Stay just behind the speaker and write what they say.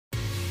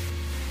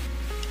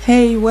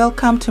Hey,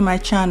 welcome to my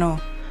channel.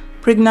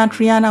 Pregnant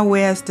Rihanna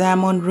wears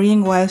diamond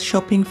ring while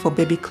shopping for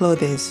baby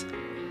clothes.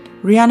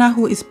 Rihanna,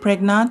 who is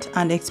pregnant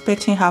and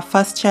expecting her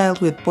first child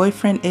with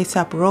boyfriend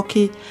A$AP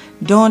Rocky,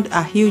 donned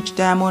a huge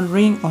diamond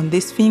ring on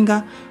this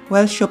finger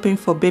while shopping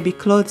for baby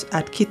clothes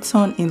at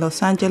Kitson in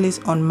Los Angeles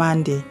on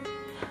Monday.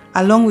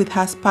 Along with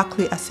her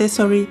sparkly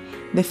accessory,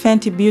 the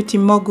Fenty beauty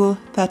mogul,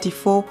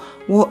 34,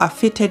 wore a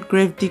fitted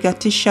Gravedigger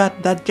t-shirt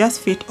that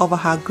just fit over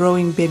her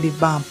growing baby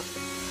bump.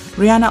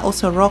 Rihanna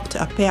also rocked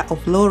a pair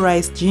of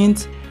low-rise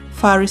jeans,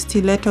 furry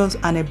stilettos,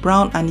 and a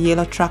brown and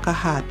yellow trucker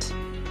hat.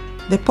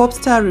 The pop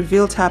star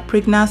revealed her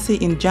pregnancy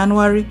in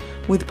January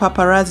with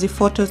paparazzi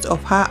photos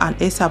of her and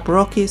A$AP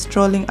Rocky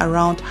strolling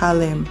around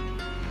Harlem.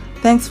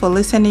 Thanks for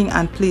listening,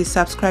 and please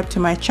subscribe to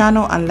my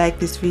channel and like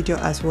this video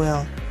as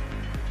well.